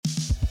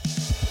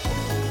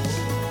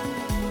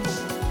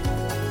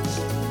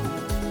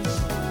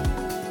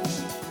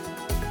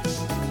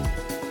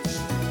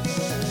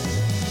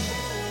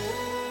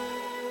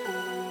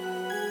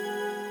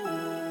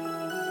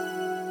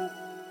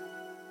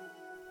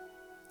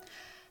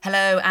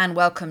Hello and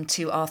welcome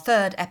to our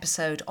third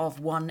episode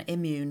of One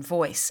Immune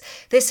Voice.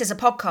 This is a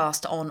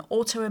podcast on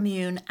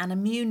autoimmune and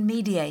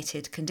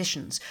immune-mediated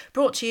conditions,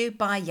 brought to you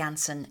by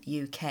Janssen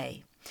UK.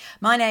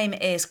 My name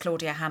is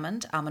Claudia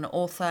Hammond. I'm an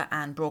author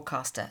and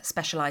broadcaster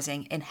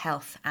specialising in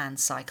health and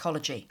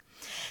psychology.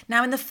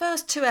 Now, in the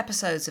first two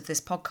episodes of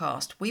this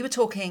podcast, we were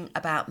talking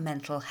about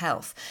mental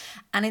health.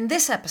 And in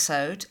this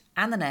episode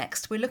and the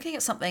next, we're looking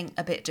at something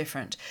a bit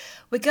different.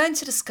 We're going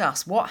to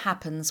discuss what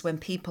happens when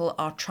people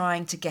are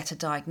trying to get a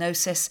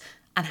diagnosis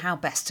and how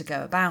best to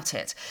go about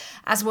it.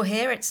 As we'll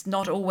hear, it's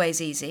not always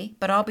easy,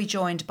 but I'll be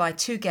joined by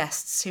two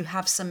guests who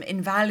have some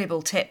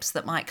invaluable tips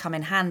that might come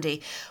in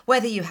handy,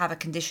 whether you have a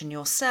condition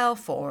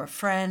yourself or a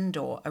friend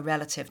or a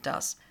relative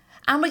does.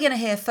 And we're going to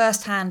hear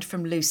firsthand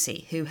from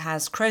Lucy, who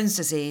has Crohn's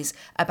disease,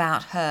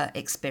 about her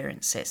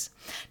experiences.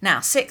 Now,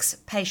 6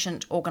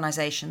 patient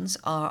organisations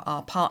are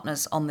our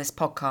partners on this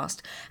podcast,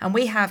 and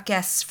we have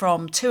guests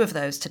from 2 of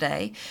those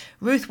today.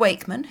 Ruth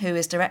Wakeman, who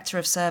is Director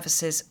of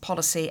Services,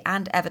 Policy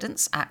and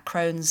Evidence at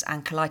Crohn's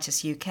and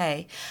Colitis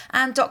UK,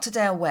 and Dr.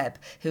 Dale Webb,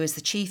 who is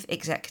the Chief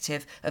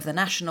Executive of the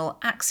National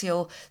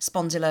Axial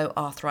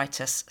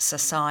Spondyloarthritis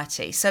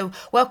Society. So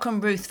welcome,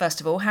 Ruth, first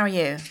of all. How are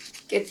you?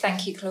 Good,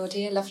 thank you,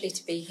 Claudia. Lovely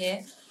to be here.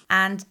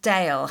 And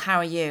Dale, how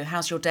are you?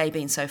 How's your day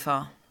been so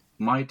far?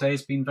 My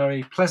day's been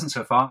very pleasant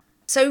so far.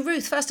 So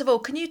Ruth, first of all,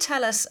 can you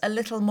tell us a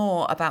little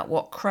more about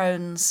what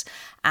Crohn's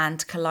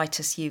and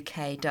Colitis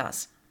UK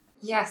does?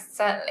 Yes,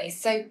 certainly.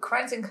 So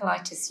Crohn's and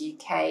Colitis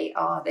UK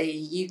are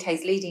the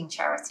UK's leading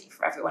charity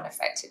for everyone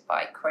affected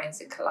by Crohn's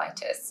and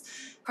colitis.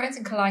 Crohn's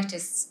and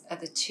colitis are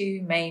the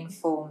 2 main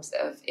forms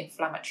of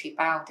inflammatory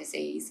bowel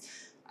disease,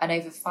 and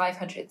over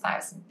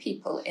 500,000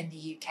 people in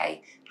the UK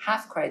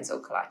have Crohn's or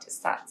colitis.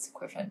 That's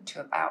equivalent to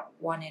about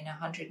 1 in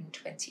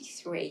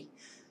 123.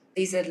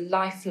 These are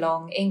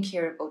lifelong,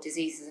 incurable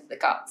diseases of the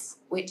guts,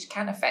 which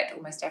can affect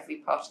almost every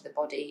part of the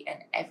body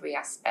and every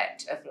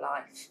aspect of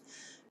life.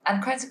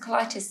 And Crohn's and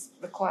colitis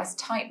requires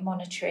tight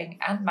monitoring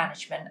and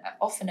management,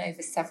 often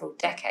over several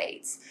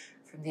decades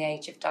from the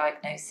age of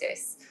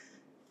diagnosis.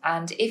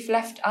 And if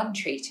left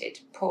untreated,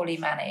 poorly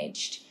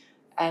managed,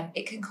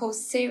 it can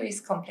cause serious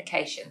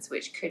complications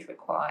which could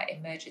require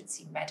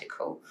emergency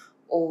medical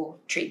or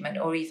treatment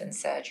or even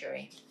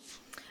surgery.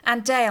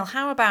 And Dale,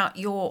 how about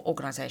your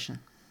organisation?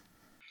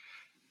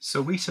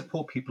 So we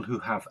support people who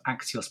have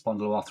axial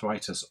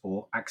spondyloarthritis,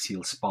 or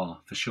axial SPA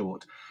for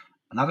short,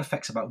 and that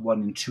affects about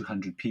 1 in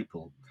 200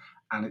 people.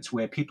 And it's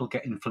where people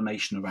get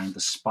inflammation around the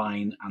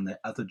spine and their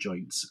other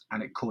joints,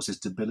 and it causes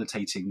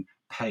debilitating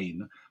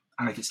pain.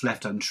 And if it's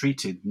left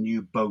untreated,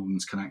 new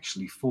bones can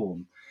actually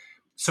form.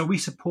 So we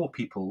support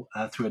people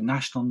through a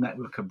national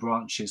network of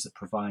branches that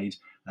provide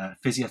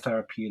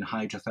physiotherapy and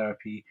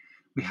hydrotherapy.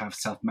 We have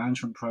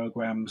self-management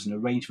programs and a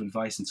range of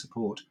advice and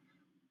support.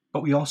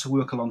 But we also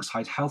work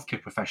alongside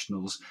healthcare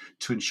professionals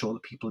to ensure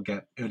that people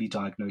get early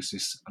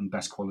diagnosis and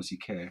best quality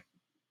care.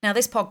 Now,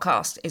 this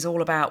podcast is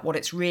all about what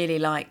it's really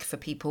like for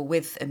people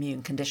with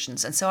immune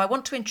conditions. And so I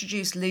want to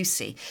introduce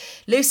Lucy.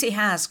 Lucy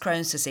has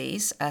Crohn's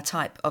disease, a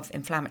type of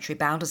inflammatory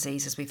bowel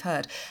disease, as we've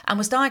heard, and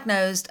was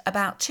diagnosed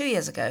about 2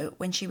 years ago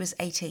when she was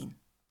 18.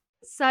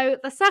 So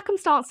the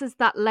circumstances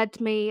that led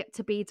me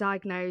to be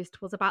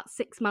diagnosed was about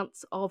 6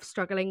 months of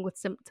struggling with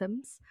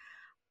symptoms.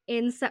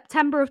 In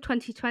September of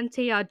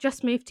 2020, I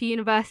just moved to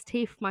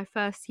university for my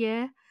first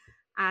year,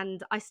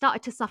 and I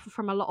started to suffer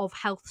from a lot of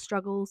health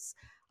struggles.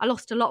 I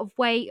lost a lot of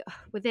weight.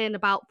 Within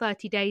about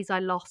 30 days, I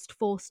lost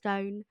 4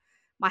 stone.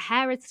 My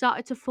hair had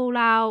started to fall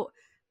out.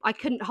 I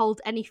couldn't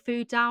hold any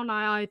food down.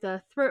 I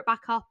either threw it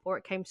back up or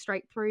it came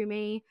straight through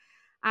me.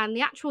 And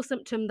the actual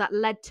symptom that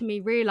led to me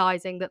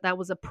realising that there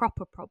was a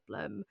proper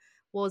problem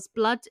was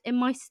blood in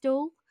my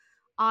stool.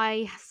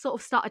 I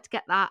sort of started to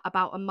get that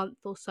about a month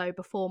or so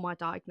before my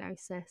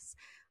diagnosis.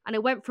 And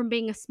it went from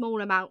being a small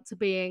amount to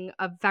being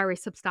a very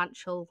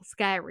substantial,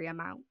 scary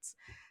amount.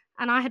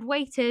 And I had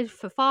waited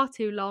for far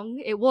too long.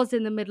 It was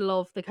in the middle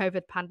of the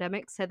COVID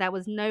pandemic, so there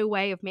was no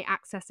way of me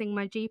accessing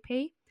my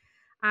GP.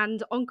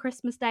 And on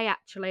Christmas Day,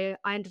 actually,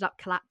 I ended up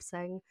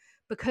collapsing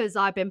because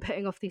I'd been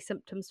putting off these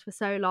symptoms for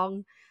so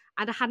long.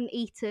 And I hadn't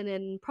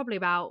eaten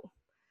properly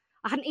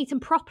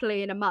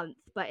in a month,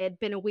 but it had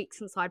been a week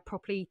since I'd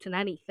properly eaten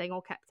anything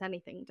or kept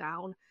anything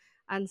down.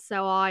 And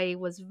so I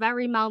was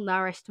very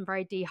malnourished and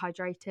very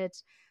dehydrated.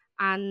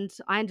 And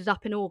I ended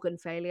up in organ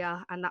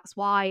failure, and that's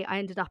why I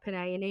ended up in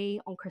A&E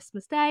on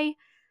Christmas Day,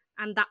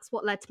 and that's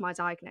what led to my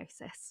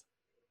diagnosis.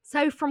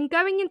 So from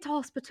going into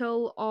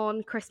hospital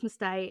on Christmas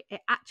Day,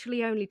 it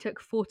actually only took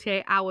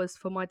 48 hours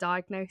for my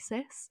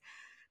diagnosis.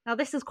 Now,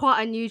 this is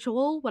quite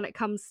unusual when it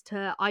comes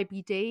to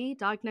IBD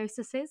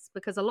diagnoses,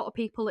 because a lot of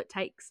people it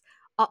takes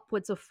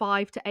upwards of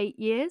 5 to 8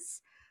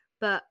 years,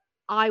 but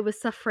I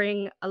was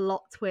suffering a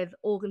lot with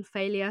organ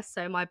failure,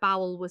 so my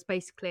bowel was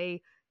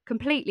basically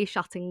completely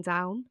shutting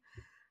down.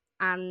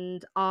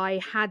 And I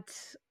had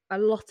a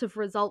lot of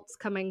results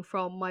coming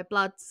from my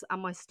bloods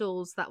and my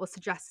stools that were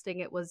suggesting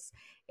it was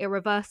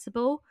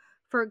irreversible.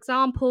 For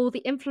example, the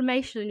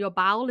inflammation in your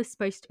bowel is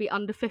supposed to be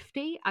under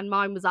 50, and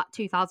mine was at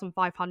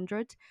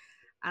 2,500.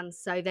 And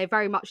so they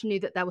very much knew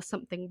that there was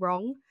something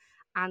wrong.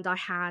 And I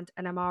had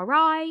an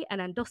MRI, an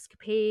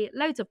endoscopy,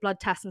 loads of blood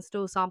tests and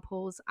stool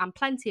samples, and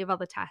plenty of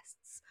other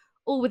tests,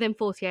 all within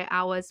 48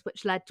 hours,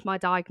 which led to my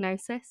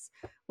diagnosis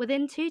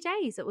within 2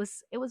 days. It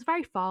was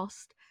very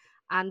fast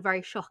and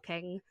very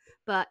shocking.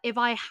 But if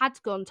I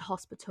had gone to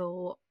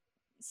hospital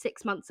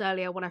 6 months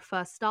earlier when I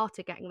first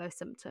started getting those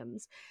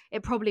symptoms,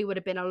 it probably would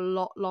have been a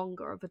lot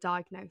longer of a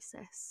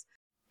diagnosis.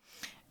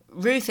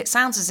 Ruth, it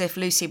sounds as if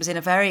Lucy was in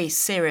a very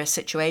serious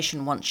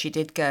situation once she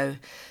did go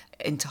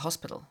into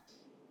hospital.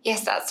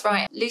 Yes, that's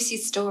right.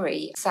 Lucy's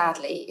story,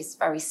 sadly, is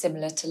very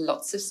similar to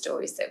lots of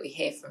stories that we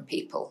hear from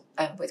people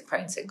with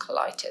Crohn's and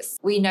colitis.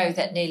 We know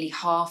that nearly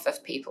half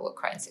of people with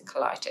Crohn's and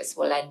colitis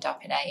will end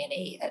up in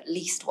A&E at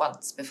least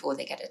once before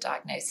they get a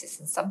diagnosis,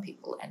 and some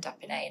people end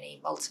up in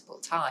A&E multiple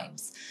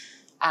times.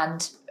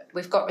 And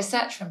we've got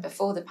research from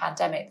before the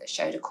pandemic that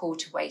showed a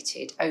quarter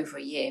waited over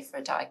a year for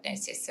a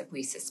diagnosis, and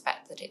we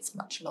suspect that it's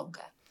much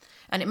longer.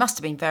 And it must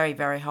have been very,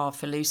 very hard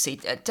for Lucy.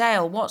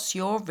 Dale, what's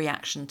your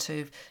reaction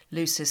to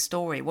Lucy's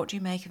story? What do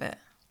you make of it?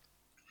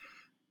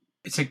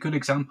 It's a good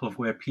example of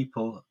where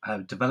people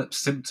have developed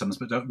symptoms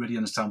but don't really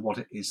understand what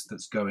it is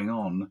that's going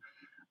on.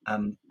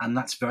 And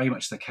that's very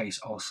much the case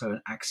also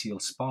in axial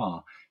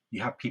SpA.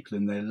 You have people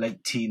in their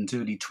late teens,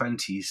 early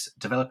 20s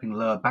developing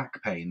lower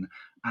back pain,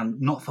 and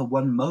not for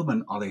one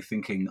moment are they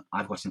thinking,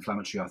 I've got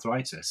inflammatory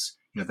arthritis.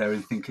 They're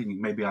thinking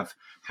maybe I've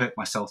hurt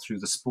myself through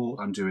the sport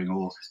I'm doing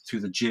or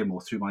through the gym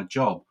or through my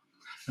job.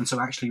 And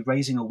so actually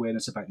raising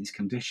awareness about these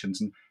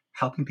conditions and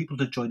helping people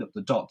to join up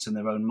the dots in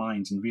their own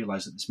minds and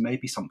realise that this may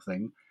be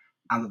something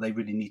and that they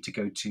really need to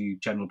go to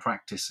general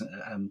practice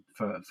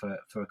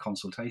for a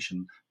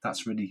consultation,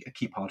 that's really a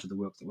key part of the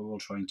work that we're all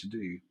trying to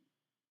do.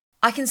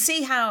 I can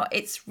see how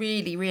it's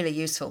really, really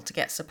useful to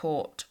get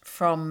support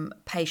from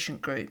patient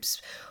groups.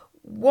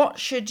 What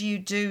should you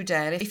do,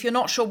 Dale, if you're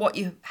not sure what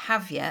you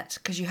have yet,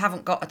 because you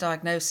haven't got a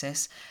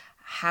diagnosis?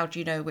 How do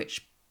you know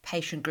which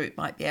patient group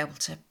might be able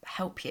to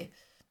help you?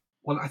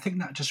 Well, I think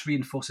that just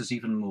reinforces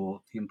even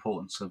more the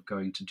importance of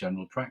going to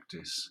general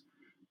practice.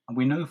 And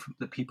we know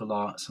that people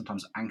are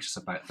sometimes anxious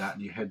about that,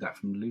 and you heard that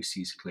from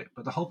Lucy's clip.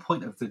 But the whole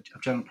point of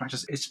general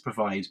practice is to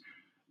provide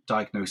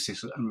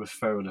diagnosis and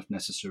referral if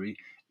necessary.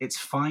 It's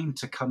fine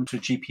to come to a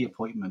GP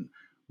appointment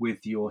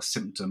with your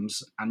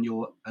symptoms and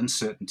your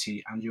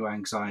uncertainty and your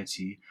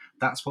anxiety.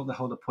 That's what the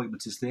whole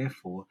appointment is there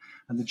for.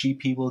 And the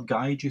GP will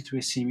guide you through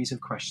a series of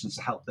questions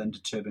to help them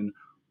determine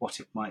what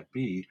it might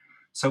be.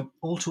 So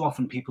all too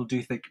often people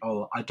do think,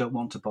 oh, I don't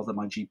want to bother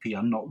my GP.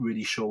 I'm not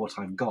really sure what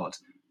I've got.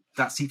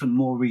 That's even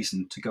more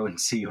reason to go and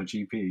see your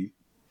GP.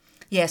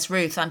 Yes,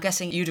 Ruth, I'm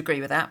guessing you'd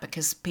agree with that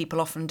because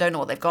people often don't know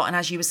what they've got. And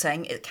as you were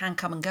saying, it can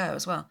come and go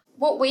as well.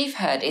 What we've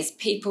heard is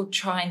people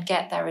try and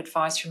get their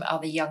advice from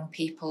other young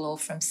people or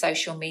from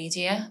social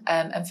media.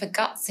 And for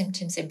gut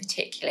symptoms in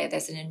particular,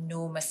 there's an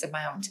enormous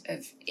amount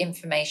of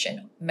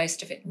information,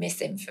 most of it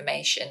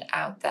misinformation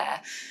out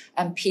there.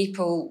 And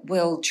people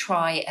will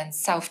try and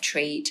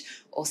self-treat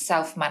or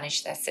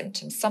self-manage their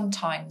symptoms,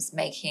 sometimes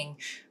making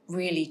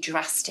really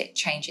drastic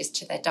changes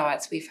to their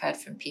diets. We've heard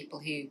from people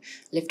who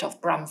lived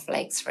off bran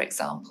flakes, for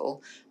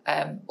example,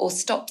 or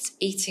stopped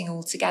eating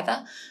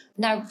altogether.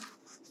 Now,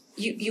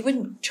 you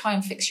wouldn't try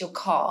and fix your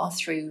car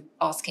through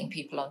asking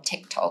people on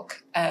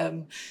TikTok.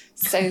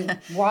 So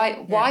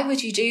why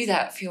would you do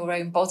that for your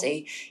own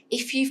body?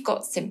 If you've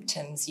got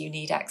symptoms, you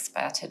need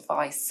expert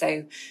advice.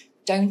 So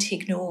don't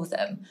ignore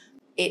them.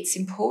 It's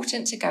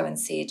important to go and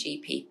see a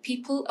GP.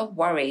 People are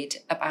worried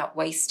about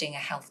wasting a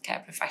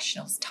healthcare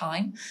professional's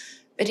time.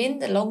 But in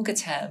the longer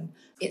term,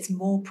 it's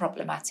more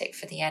problematic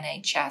for the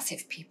NHS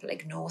if people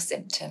ignore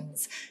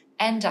symptoms,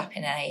 end up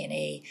in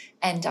A&E,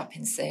 end up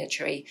in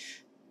surgery.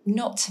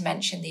 Not to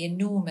mention the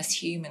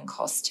enormous human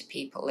cost to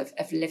people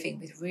of living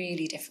with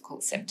really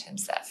difficult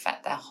symptoms that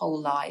affect their whole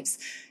lives,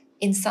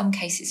 in some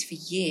cases for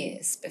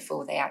years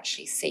before they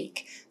actually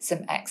seek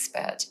some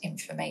expert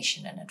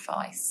information and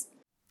advice.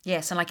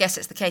 Yes, and I guess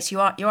it's the case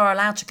you are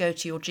allowed to go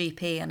to your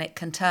GP and it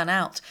can turn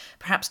out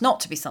perhaps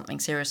not to be something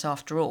serious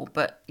after all,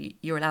 but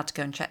you're allowed to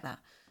go and check that.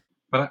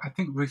 But I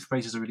think Ruth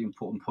raises a really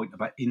important point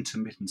about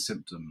intermittent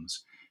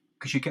symptoms,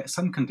 because you get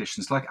some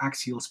conditions like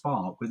axial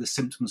SpA where the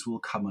symptoms will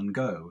come and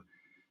go.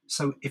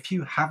 So if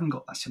you haven't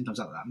got that symptoms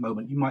at that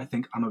moment, you might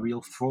think, I'm a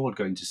real fraud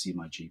going to see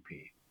my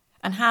GP.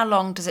 And how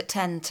long does it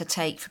tend to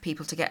take for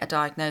people to get a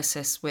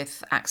diagnosis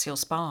with axial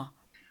SpA?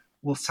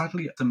 Well,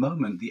 sadly, at the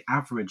moment, the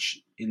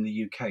average in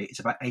the UK is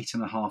about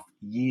 8.5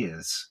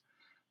 years.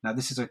 Now,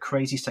 this is a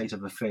crazy state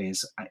of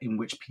affairs in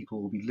which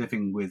people will be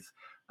living with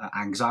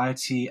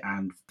anxiety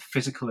and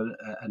physical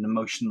and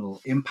emotional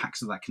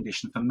impacts of that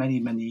condition for many,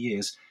 many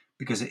years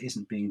because it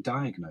isn't being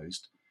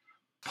diagnosed.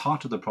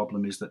 Part of the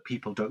problem is that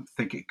people don't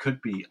think it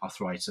could be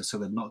arthritis, so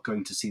they're not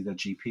going to see their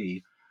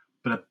GP.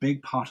 But a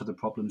big part of the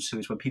problem too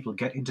is when people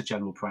get into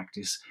general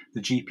practice,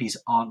 the GPs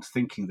aren't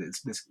thinking that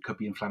this could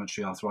be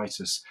inflammatory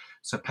arthritis.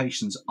 So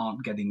patients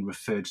aren't getting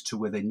referred to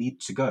where they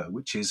need to go,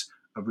 which is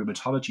a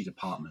rheumatology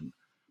department.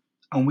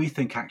 And we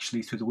think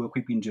actually through the work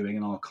we've been doing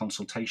in our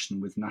consultation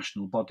with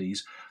national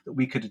bodies that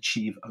we could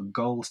achieve a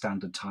gold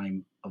standard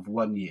time of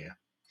 1 year.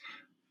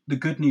 The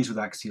good news with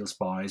axial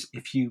SPA is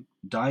if you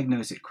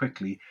diagnose it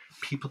quickly,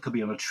 people can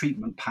be on a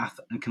treatment path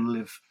and can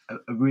live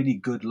a really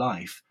good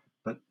life.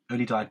 But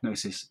early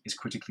diagnosis is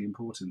critically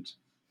important.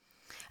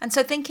 And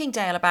so thinking,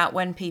 Dale, about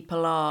when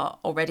people are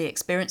already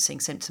experiencing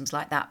symptoms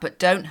like that but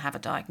don't have a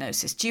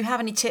diagnosis, do you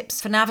have any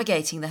tips for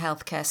navigating the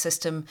healthcare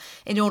system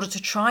in order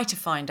to try to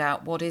find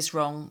out what is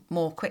wrong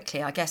more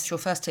quickly? I guess your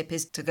first tip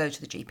is to go to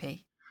the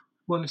GP.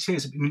 Well, it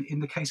is. In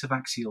the case of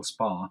axial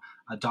SPA,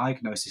 a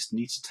diagnosis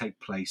needs to take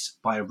place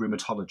by a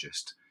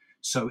rheumatologist.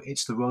 So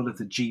it's the role of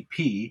the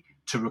GP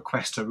to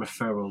request a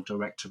referral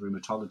direct to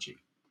rheumatology.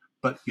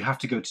 But you have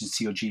to go to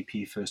see your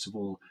GP first of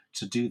all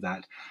to do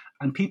that.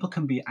 And people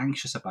can be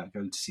anxious about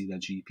going to see their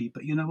GP,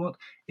 but you know what?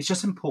 It's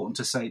just important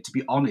to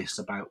be honest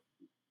about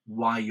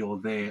why you're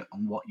there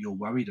and what you're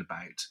worried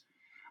about,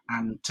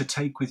 and to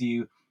take with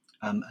you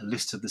a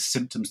list of the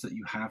symptoms that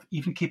you have,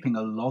 even keeping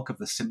a log of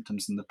the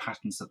symptoms and the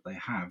patterns that they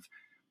have.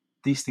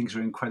 These things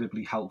are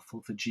incredibly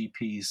helpful for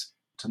GPs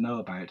to know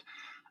about.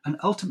 And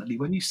ultimately,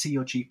 when you see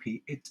your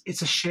GP,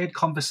 it's a shared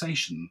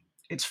conversation.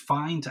 It's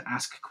fine to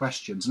ask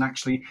questions, and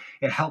actually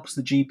it helps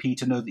the GP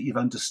to know that you've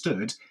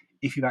understood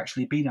if you've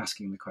actually been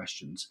asking the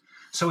questions.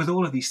 So with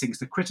all of these things,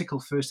 the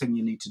critical first thing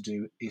you need to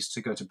do is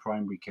to go to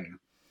primary care.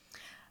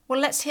 Well,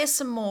 let's hear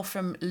some more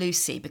from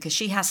Lucy, because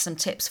she has some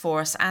tips for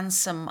us and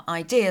some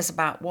ideas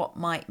about what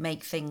might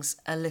make things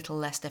a little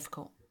less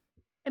difficult.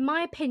 In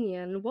my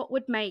opinion, what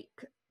would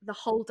make the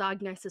whole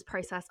diagnosis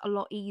process a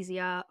lot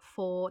easier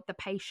for the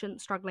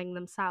patient struggling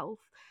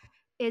themselves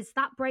is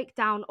that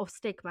breakdown of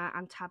stigma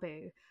and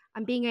taboo,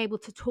 and being able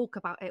to talk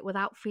about it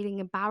without feeling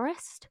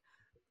embarrassed.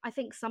 I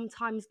think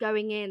sometimes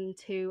going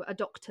into a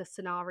doctor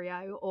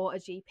scenario or a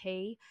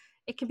GP,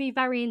 it can be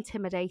very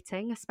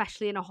intimidating,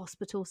 especially in a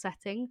hospital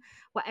setting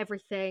where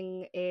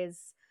everything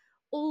is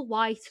all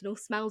white and all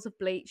smells of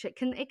bleach. It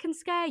can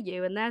scare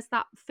you, and there's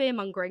that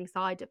fear-mongering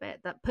side of it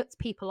that puts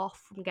people off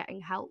from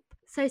getting help.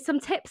 So some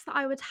tips that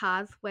I would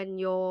have when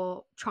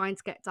you're trying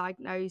to get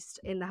diagnosed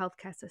in the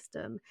healthcare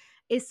system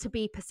is to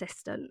be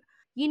persistent.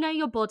 You know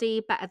your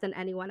body better than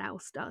anyone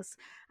else does.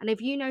 And if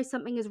you know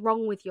something is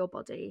wrong with your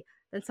body,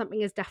 then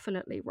something is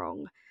definitely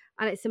wrong.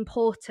 And it's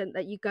important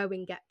that you go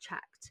and get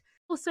checked.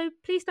 Also,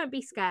 please don't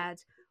be scared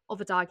of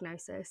a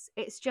diagnosis.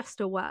 It's just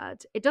a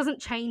word. It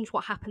doesn't change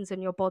what happens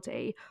in your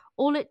body.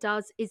 All it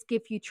does is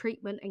give you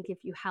treatment and give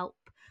you help.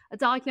 A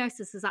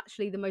diagnosis is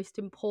actually the most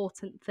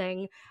important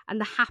thing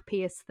and the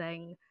happiest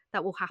thing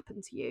that will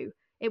happen to you.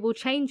 It will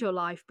change your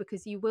life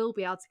because you will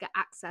be able to get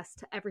access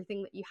to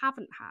everything that you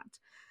haven't had.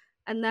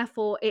 And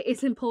therefore, it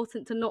is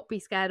important to not be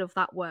scared of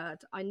that word.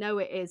 I know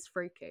it is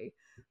freaky,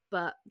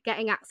 but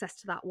getting access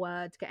to that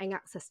word, getting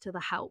access to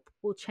the help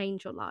will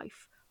change your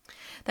life.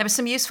 There were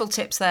some useful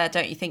tips there,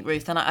 don't you think,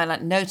 Ruth? And I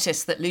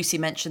noticed that Lucy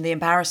mentioned the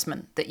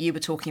embarrassment that you were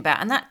talking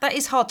about. And that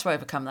is hard to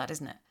overcome, that,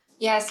 isn't it?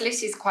 Yes,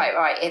 Lucy's quite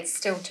right. It's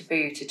still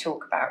taboo to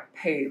talk about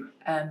poo.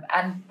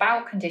 And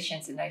bowel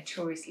conditions are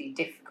notoriously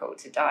difficult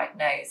to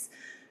diagnose.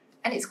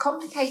 And it's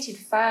complicated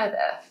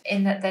further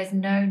in that there's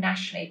no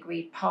nationally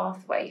agreed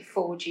pathway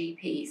for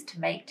GPs to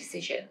make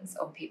decisions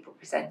on people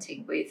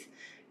presenting with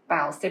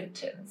bowel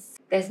symptoms.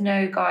 There's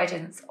no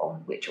guidance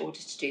on which order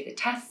to do the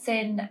tests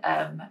in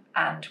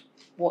and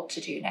what to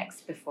do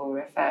next before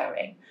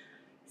referring.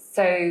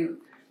 So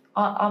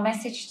our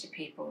message to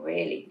people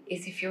really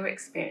is if you're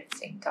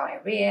experiencing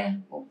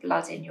diarrhoea or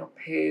blood in your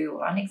poo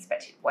or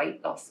unexpected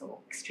weight loss or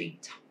extreme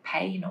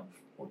pain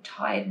or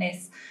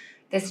tiredness,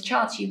 there's a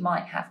chance you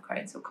might have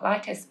Crohn's or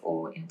colitis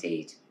or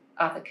indeed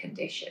other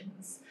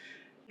conditions.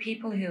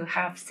 People who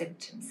have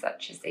symptoms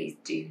such as these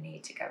do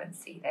need to go and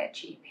see their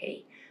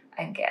GP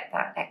and get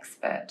that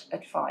expert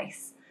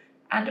advice.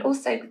 And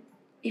also,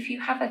 if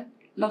you have a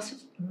lot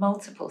of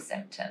multiple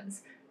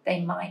symptoms, they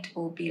might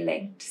all be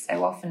linked.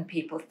 So often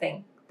people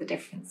think the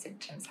different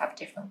symptoms have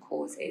different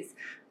causes,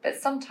 but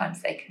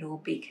sometimes they can all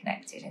be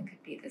connected and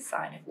could be the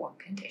sign of one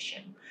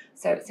condition.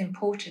 So it's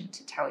important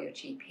to tell your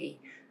GP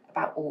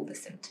about all the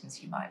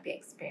symptoms you might be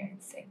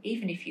experiencing,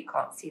 even if you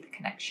can't see the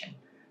connection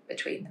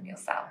between them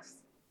yourselves.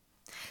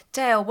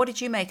 Dale, what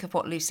did you make of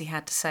what Lucy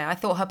had to say? I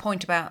thought her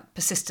point about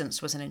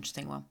persistence was an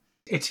interesting one.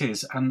 It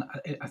is, and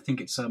I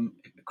think it's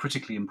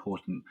critically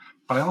important.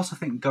 But I also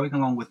think going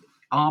along with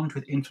armed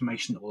with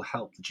information that will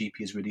help the GP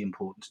is really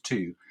important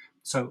too.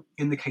 So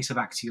in the case of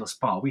axial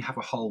SPA, we have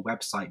a whole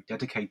website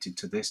dedicated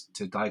to this,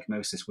 to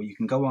diagnosis, where you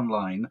can go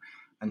online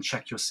and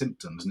check your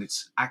symptoms, and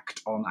it's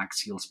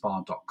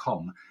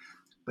actonaxialspa.com.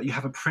 But you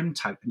have a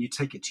printout and you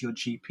take it to your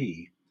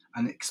GP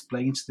and it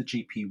explains to the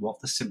GP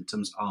what the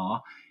symptoms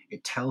are.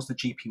 It tells the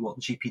GP what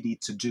the GP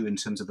needs to do in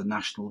terms of the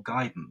national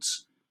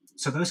guidance.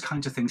 So those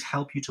kinds of things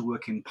help you to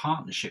work in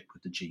partnership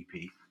with the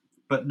GP.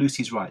 But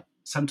Lucy's right.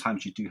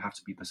 Sometimes you do have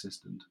to be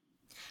persistent.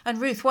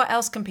 And Ruth, what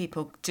else can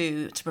people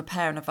do to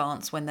prepare in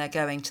advance when they're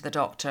going to the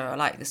doctor? I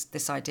like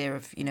this idea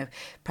of,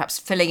 perhaps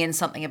filling in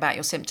something about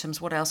your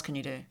symptoms. What else can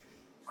you do?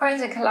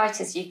 Crohn's and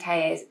Colitis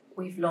UK is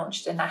we've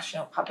launched a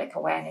national public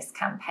awareness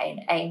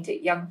campaign aimed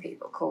at young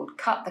people called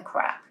Cut the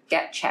Crap,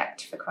 Get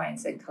Checked for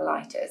Crohn's and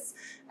Colitis.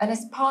 And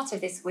as part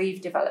of this,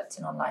 we've developed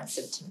an online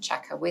symptom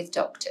checker with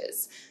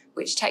doctors,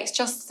 which takes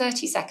just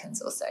 30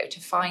 seconds or so to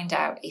find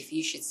out if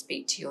you should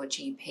speak to your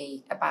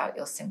GP about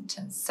your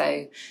symptoms.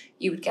 So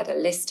you would get a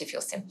list of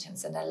your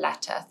symptoms and a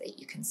letter that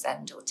you can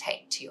send or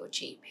take to your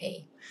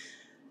GP.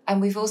 And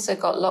we've also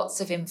got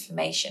lots of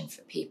information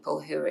for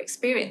people who are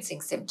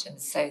experiencing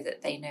symptoms so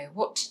that they know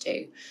what to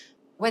do,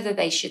 whether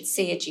they should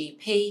see a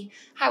GP,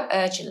 how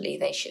urgently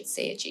they should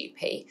see a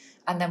GP,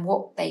 and then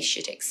what they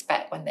should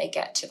expect when they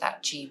get to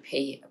that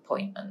GP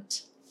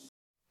appointment.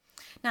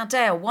 Now,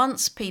 Dale,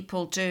 once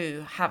people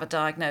do have a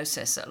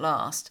diagnosis at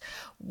last,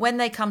 when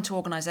they come to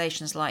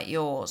organisations like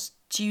yours,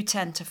 do you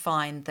tend to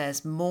find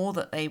there's more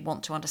that they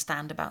want to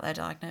understand about their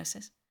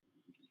diagnosis?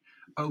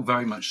 Oh,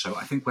 very much so.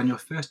 I think when you're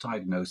first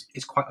diagnosed,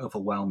 it's quite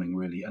overwhelming,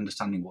 really,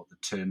 understanding what the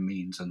term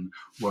means and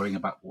worrying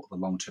about what the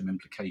long-term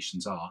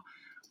implications are.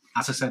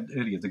 As I said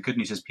earlier, the good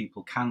news is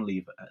people can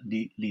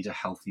lead a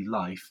healthy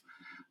life,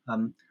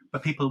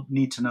 but people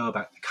need to know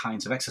about the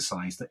kinds of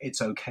exercise that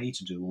it's okay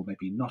to do or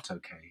maybe not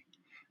okay.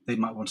 They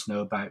might want to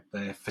know about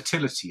their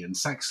fertility and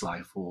sex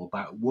life or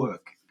about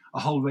work, a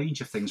whole range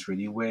of things,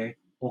 really, where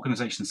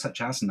organisations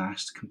such as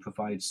NAST can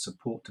provide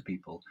support to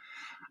people.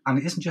 And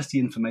it isn't just the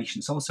information,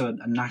 it's also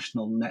a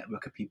national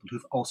network of people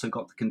who've also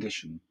got the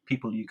condition,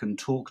 people you can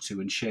talk to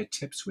and share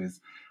tips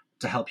with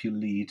to help you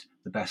lead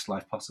the best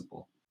life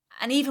possible.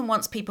 And even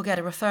once people get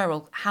a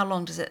referral, how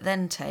long does it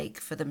then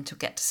take for them to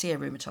get to see a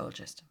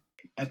rheumatologist?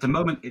 At the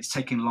moment, it's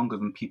taking longer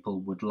than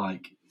people would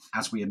like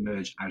as we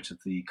emerge out of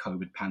the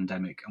COVID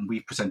pandemic. And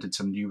we've presented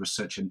some new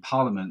research in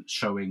Parliament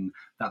showing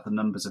that the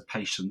numbers of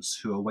patients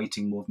who are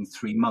waiting more than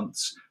 3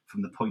 months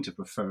from the point of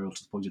referral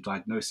to the point of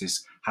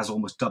diagnosis has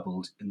almost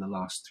doubled in the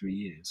last 3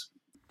 years.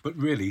 But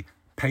really,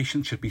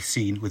 patients should be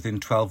seen within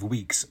 12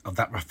 weeks of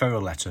that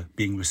referral letter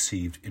being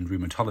received in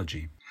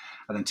rheumatology.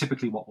 And then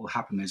typically what will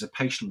happen is a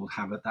patient will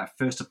have that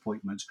first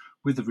appointment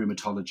with the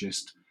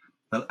rheumatologist.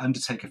 They'll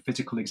undertake a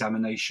physical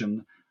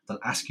examination. They'll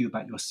ask you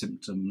about your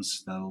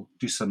symptoms. They'll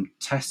do some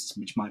tests,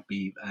 which might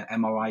be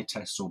MRI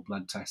tests or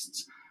blood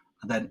tests.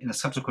 And then in a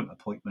subsequent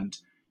appointment,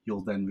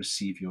 you'll then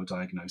receive your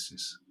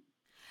diagnosis.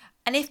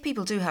 And if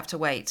people do have to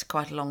wait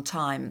quite a long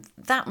time,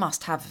 that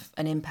must have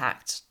an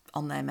impact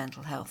on their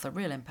mental health, a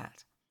real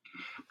impact.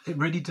 It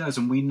really does.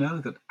 And we know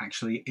that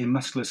actually in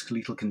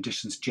musculoskeletal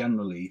conditions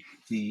generally,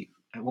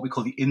 what we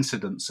call the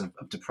incidence of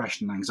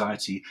depression and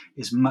anxiety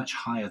is much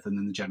higher than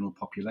in the general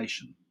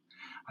population.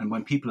 And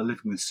when people are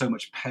living with so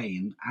much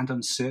pain and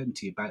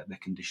uncertainty about their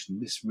condition,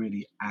 this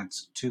really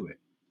adds to it.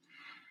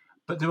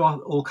 But there are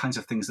all kinds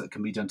of things that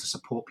can be done to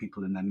support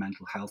people in their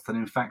mental health. And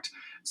in fact,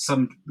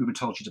 some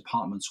rheumatology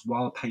departments,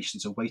 while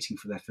patients are waiting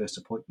for their first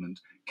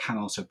appointment, can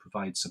also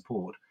provide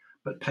support.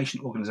 But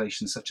patient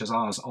organisations such as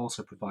ours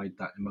also provide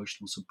that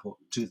emotional support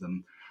to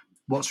them.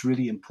 What's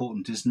really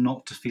important is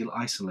not to feel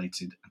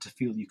isolated and to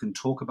feel you can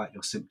talk about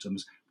your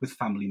symptoms with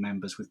family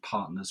members, with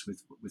partners,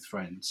 with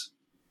friends.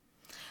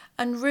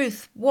 And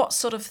Ruth, what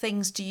sort of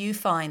things do you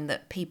find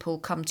that people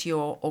come to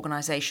your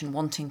organisation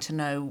wanting to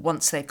know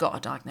once they've got a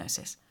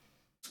diagnosis?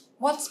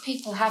 Once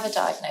people have a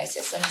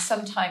diagnosis, and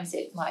sometimes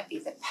it might be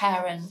the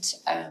parent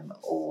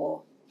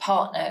or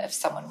partner of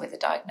someone with a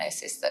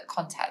diagnosis that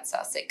contacts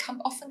us, it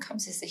often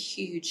comes as a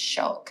huge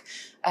shock.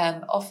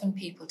 Often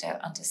people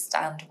don't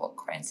understand what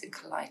Crohn's and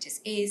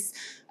colitis is,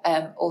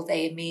 or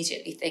they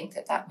immediately think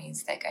that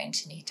means they're going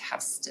to need to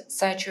have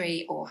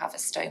surgery or have a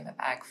stoma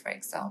bag, for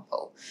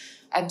example.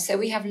 So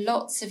we have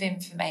lots of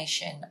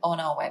information on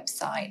our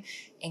website,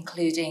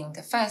 including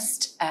the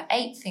first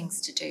 8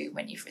 things to do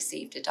when you've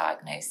received a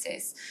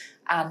diagnosis,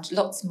 and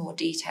lots more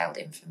detailed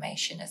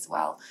information as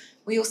well.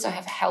 We also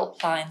have a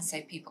helpline,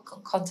 so people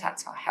can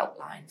contact our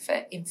helpline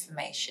for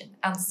information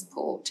and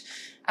support.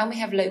 And we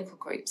have local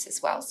groups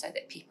as well, so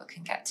that people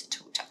can get to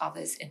talk to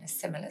others in a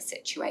similar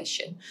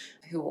situation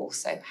who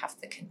also have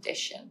the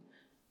condition.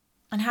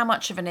 And how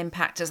much of an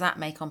impact does that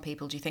make on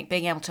people, do you think,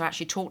 being able to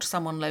actually talk to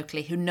someone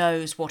locally who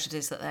knows what it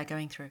is that they're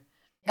going through?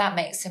 That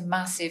makes a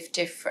massive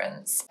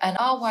difference. And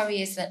our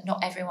worry is that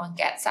not everyone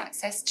gets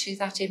access to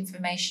that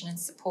information and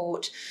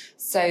support.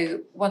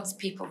 So once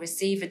people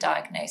receive a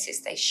diagnosis,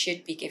 they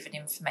should be given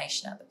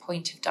information at the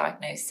point of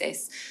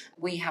diagnosis.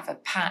 We have a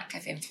pack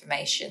of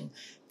information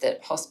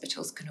that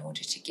hospitals can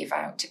order to give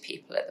out to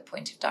people at the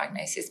point of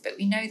diagnosis. But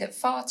we know that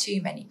far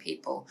too many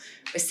people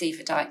receive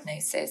a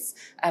diagnosis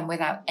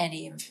without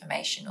any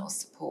information or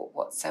support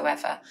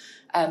whatsoever.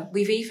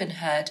 We've even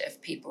heard of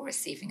people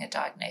receiving a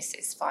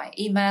diagnosis via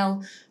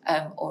email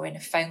or in a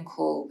phone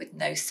call with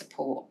no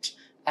support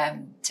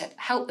to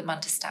help them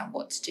understand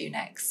what to do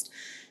next.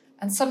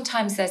 And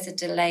sometimes there's a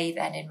delay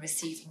then in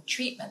receiving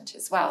treatment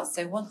as well.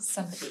 So once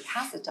somebody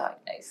has a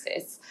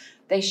diagnosis,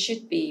 they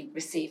should be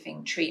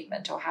receiving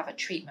treatment or have a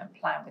treatment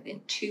plan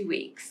within 2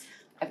 weeks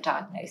of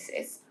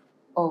diagnosis,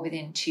 or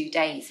within 2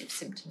 days if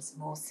symptoms are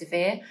more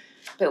severe.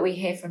 But we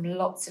hear from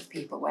lots of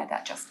people where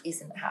that just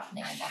isn't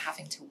happening and they're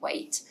having to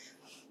wait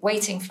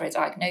waiting for a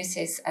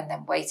diagnosis and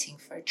then waiting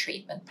for a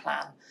treatment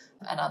plan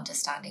and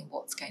understanding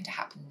what's going to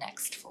happen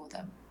next for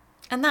them.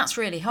 And that's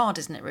really hard,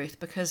 isn't it, Ruth?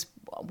 Because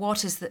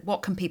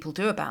what can people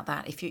do about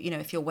that? If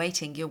if you're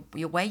waiting,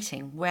 you're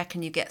waiting. Where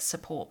can you get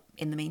support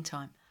in the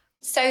meantime?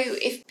 So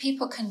if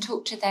people can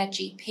talk to their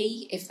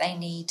GP, if they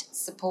need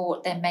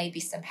support, there may be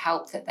some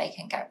help that they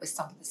can get with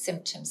some of the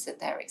symptoms that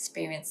they're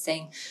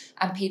experiencing.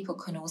 And people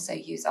can also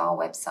use our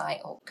website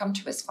or come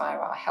to us via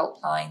our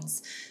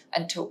helplines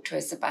and talk to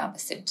us about the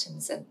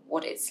symptoms and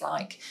what it's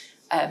like.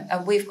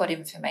 And we've got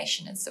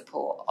information and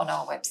support on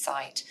our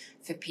website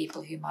for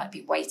people who might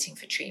be waiting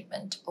for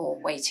treatment or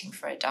waiting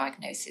for a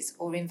diagnosis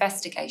or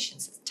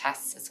investigations and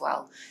tests as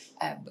well,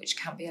 which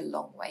can be a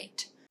long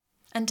wait.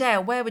 And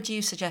Dale, where would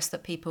you suggest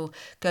that people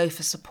go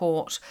for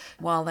support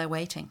while they're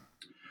waiting?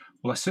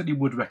 Well, I certainly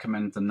would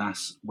recommend the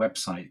NAS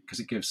website because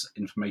it gives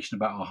information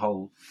about our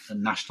whole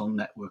national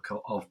network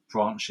of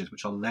branches,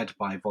 which are led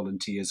by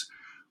volunteers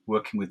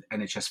working with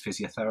NHS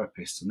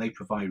physiotherapists, and they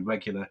provide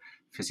regular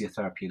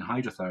physiotherapy and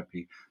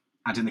hydrotherapy.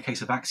 And in the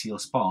case of axial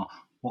SPA,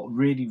 what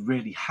really,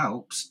 really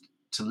helps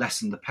to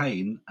lessen the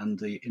pain and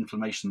the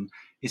inflammation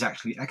is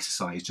actually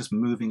exercise, just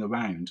moving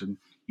around. And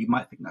you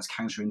might think that's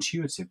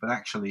counterintuitive, but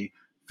actually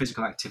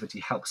physical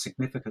activity helps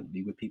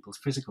significantly with people's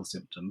physical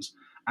symptoms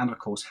and, of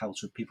course,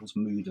 helps with people's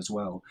mood as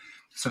well.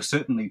 So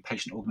certainly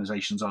patient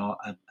organisations are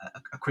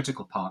a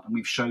critical part. And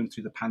we've shown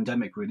through the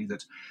pandemic, really,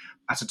 that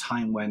at a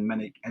time when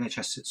many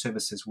NHS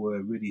services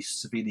were really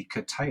severely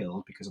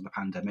curtailed because of the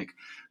pandemic,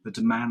 the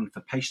demand for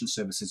patient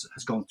services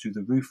has gone through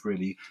the roof,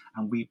 really.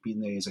 And we've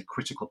been there as a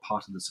critical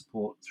part of the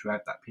support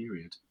throughout that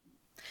period.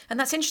 And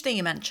that's interesting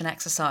you mention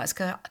exercise,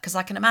 because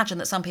I can imagine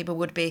that some people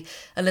would be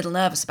a little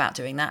nervous about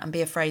doing that and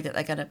be afraid that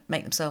they're going to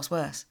make themselves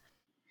worse.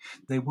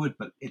 They would,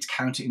 but it's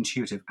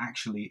counterintuitive.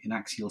 Actually, in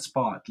axial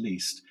SPA at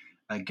least,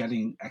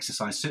 getting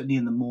exercise, certainly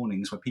in the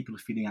mornings where people are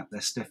feeling at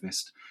their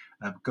stiffest,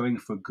 going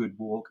for a good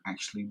walk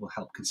actually will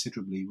help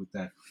considerably with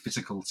their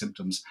physical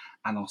symptoms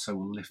and also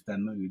will lift their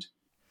mood.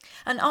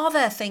 And are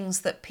there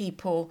things that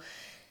people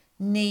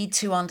need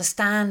to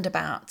understand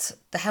about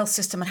the health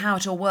system and how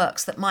it all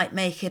works that might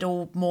make it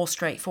all more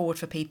straightforward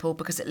for people,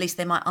 because at least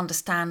they might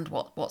understand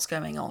what's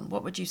going on?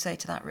 What would you say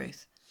to that,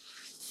 Ruth?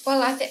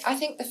 Well, I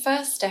think the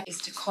first step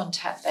is to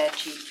contact their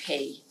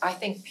GP. I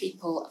think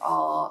people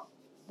are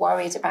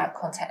worried about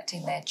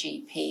contacting their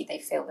GP. They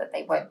feel that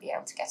they won't be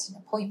able to get an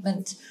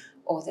appointment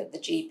or that the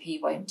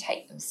GP won't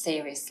take them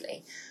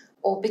seriously.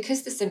 Or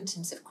because the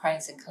symptoms of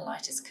Crohn's and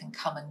colitis can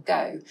come and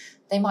go,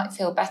 they might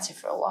feel better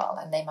for a while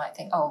and they might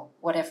think, oh,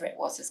 whatever it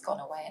was has gone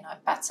away and I'm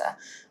better.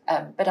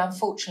 But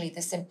unfortunately,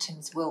 the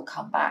symptoms will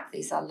come back.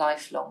 These are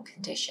lifelong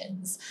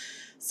conditions.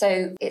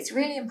 So it's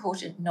really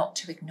important not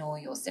to ignore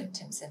your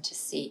symptoms and to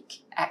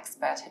seek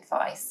expert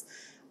advice.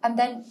 And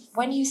then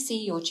when you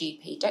see your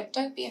GP,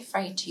 don't be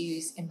afraid to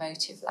use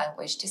emotive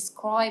language.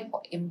 Describe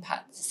what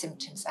impact the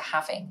symptoms are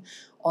having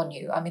on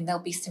you. I mean,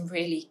 there'll be some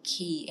really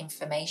key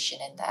information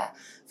in there.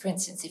 For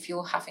instance, if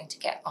you're having to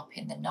get up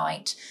in the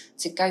night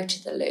to go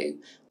to the loo,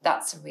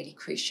 that's a really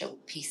crucial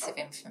piece of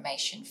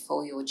information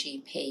for your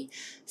GP.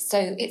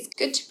 So it's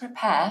good to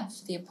prepare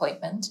for the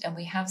appointment, and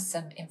we have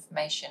some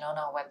information on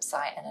our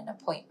website and an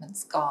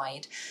appointments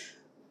guide.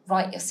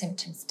 Write your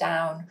symptoms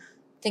down.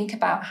 Think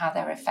about how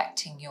they're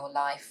affecting your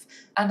life.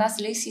 And as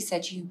Lucy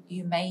said,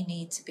 you may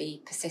need to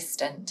be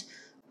persistent.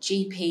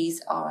 GPs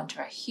are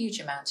under a huge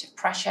amount of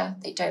pressure.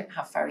 They don't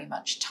have very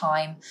much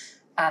time.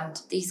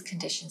 And these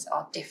conditions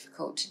are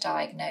difficult to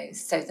diagnose.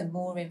 So the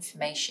more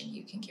information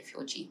you can give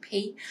your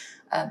GP,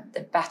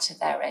 the better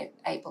they're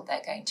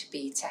going to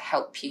be to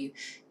help you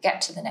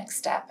get to the next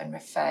step and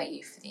refer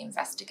you for the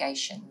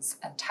investigations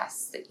and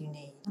tests that you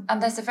need.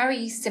 And there's a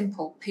very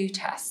simple poo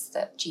test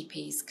that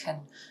GPs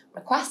can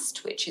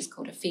request, which is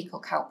called a fecal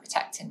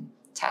calprotectin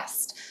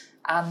test.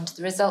 And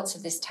the results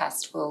of this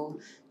test will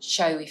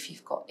show if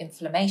you've got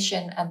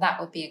inflammation, and that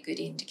would be a good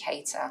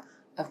indicator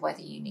of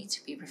whether you need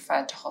to be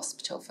referred to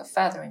hospital for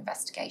further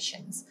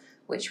investigations,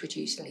 which would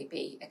usually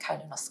be a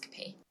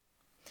colonoscopy.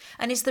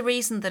 And is the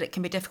reason that it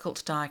can be difficult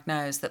to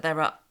diagnose that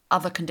there are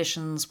other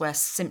conditions where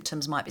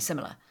symptoms might be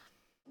similar?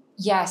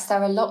 Yes,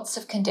 there are lots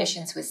of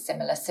conditions with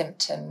similar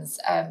symptoms.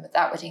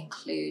 That would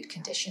include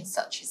conditions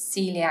such as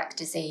celiac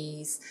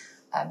disease,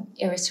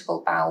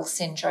 irritable bowel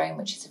syndrome,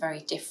 which is a very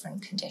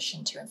different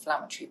condition to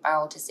inflammatory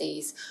bowel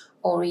disease,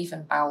 or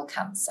even bowel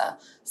cancer.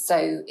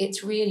 So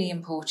it's really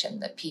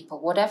important that people,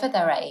 whatever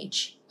their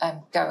age,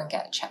 go and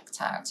get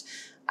checked out.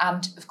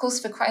 And of course,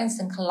 for Crohn's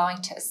and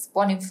colitis,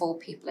 1 in 4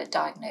 people are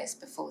diagnosed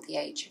before the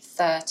age of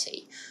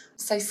 30.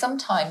 So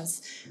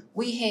sometimes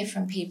we hear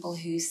from people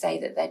who say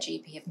that their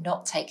GP have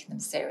not taken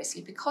them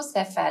seriously because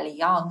they're fairly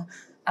young,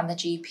 and the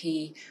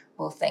GP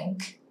will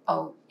think,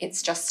 oh,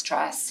 it's just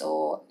stress,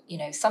 or,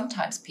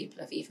 sometimes people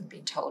have even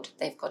been told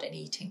they've got an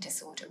eating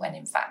disorder when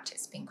in fact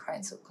it's been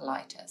Crohn's or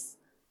colitis.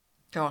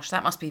 Gosh,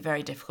 that must be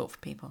very difficult for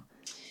people.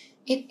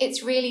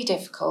 It's really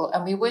difficult,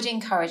 and we would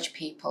encourage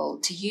people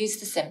to use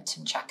the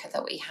symptom checker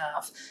that we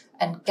have.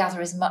 and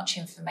gather as much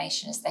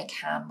information as they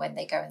can when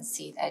they go and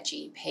see their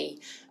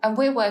GP. And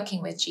we're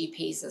working with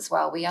GPs as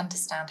well. We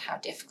understand how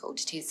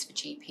difficult it is for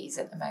GPs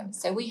at the moment.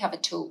 So we have a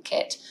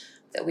toolkit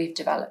that we've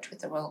developed with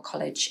the Royal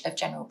College of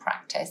General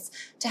Practice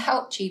to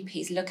help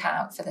GPs look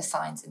out for the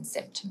signs and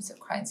symptoms of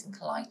Crohn's and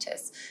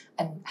colitis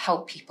and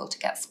help people to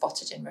get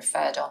spotted and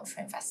referred on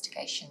for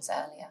investigations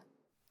earlier.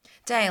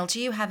 Dale, do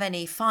you have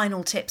any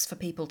final tips for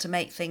people to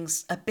make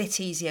things a bit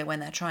easier when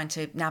they're trying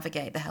to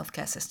navigate the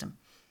healthcare system?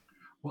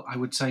 Well, I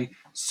would say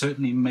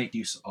certainly make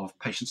use of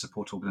patient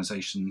support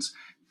organisations.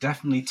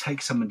 Definitely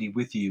take somebody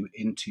with you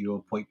into your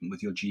appointment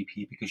with your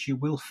GP, because you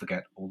will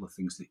forget all the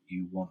things that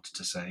you want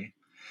to say.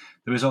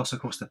 There is also,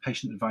 of course, the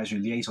Patient Advisory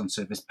Liaison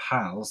Service,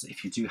 PALS.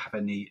 If you do have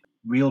any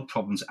real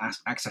problems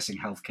accessing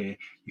healthcare,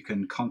 you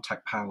can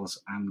contact PALS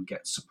and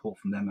get support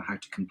from them on how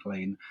to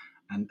complain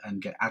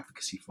and get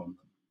advocacy from them.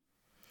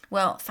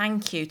 Well,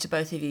 thank you to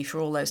both of you for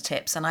all those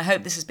tips, and I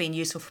hope this has been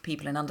useful for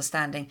people in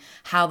understanding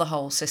how the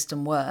whole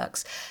system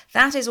works.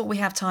 That is all we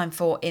have time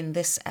for in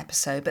this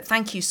episode, but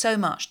thank you so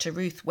much to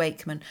Ruth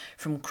Wakeman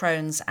from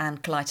Crohn's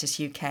and Colitis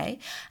UK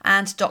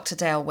and Dr.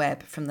 Dale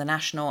Webb from the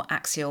National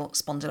Axial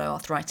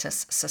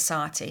Spondyloarthritis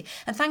Society.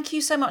 And thank you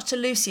so much to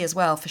Lucy as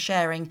well for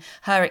sharing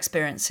her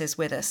experiences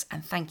with us,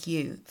 and thank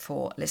you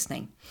for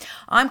listening.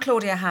 I'm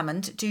Claudia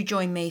Hammond. Do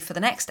join me for the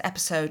next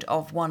episode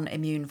of One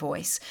Immune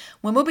Voice,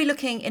 when we'll be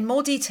looking in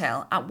more detail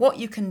at what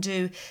you can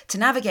do to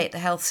navigate the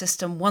health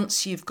system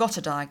once you've got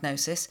a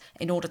diagnosis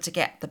in order to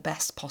get the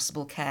best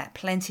possible care.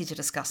 Plenty to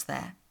discuss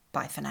there.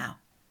 Bye for now.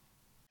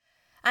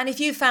 And if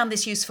you found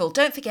this useful,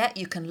 don't forget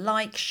you can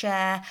like,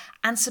 share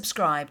and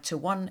subscribe to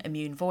One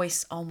Immune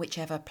Voice on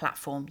whichever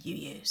platform you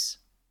use.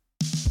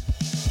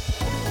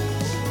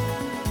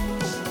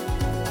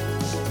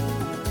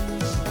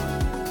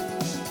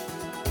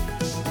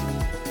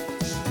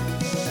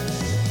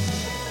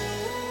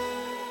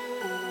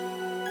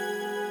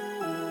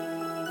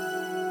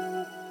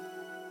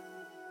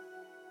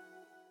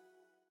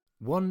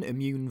 One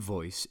Immune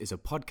Voice is a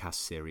podcast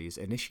series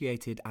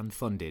initiated and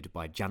funded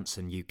by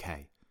Janssen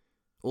UK.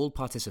 All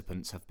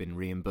participants have been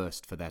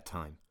reimbursed for their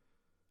time.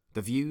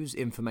 The views,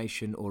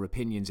 information or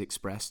opinions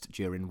expressed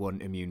during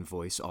One Immune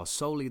Voice are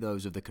solely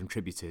those of the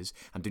contributors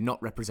and do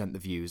not represent the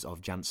views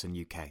of Janssen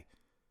UK.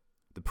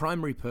 The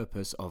primary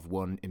purpose of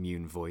One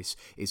Immune Voice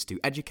is to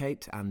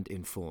educate and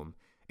inform.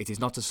 It is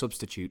not a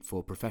substitute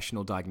for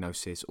professional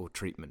diagnosis or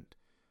treatment.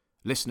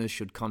 Listeners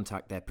should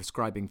contact their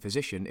prescribing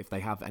physician if they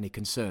have any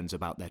concerns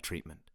about their treatment.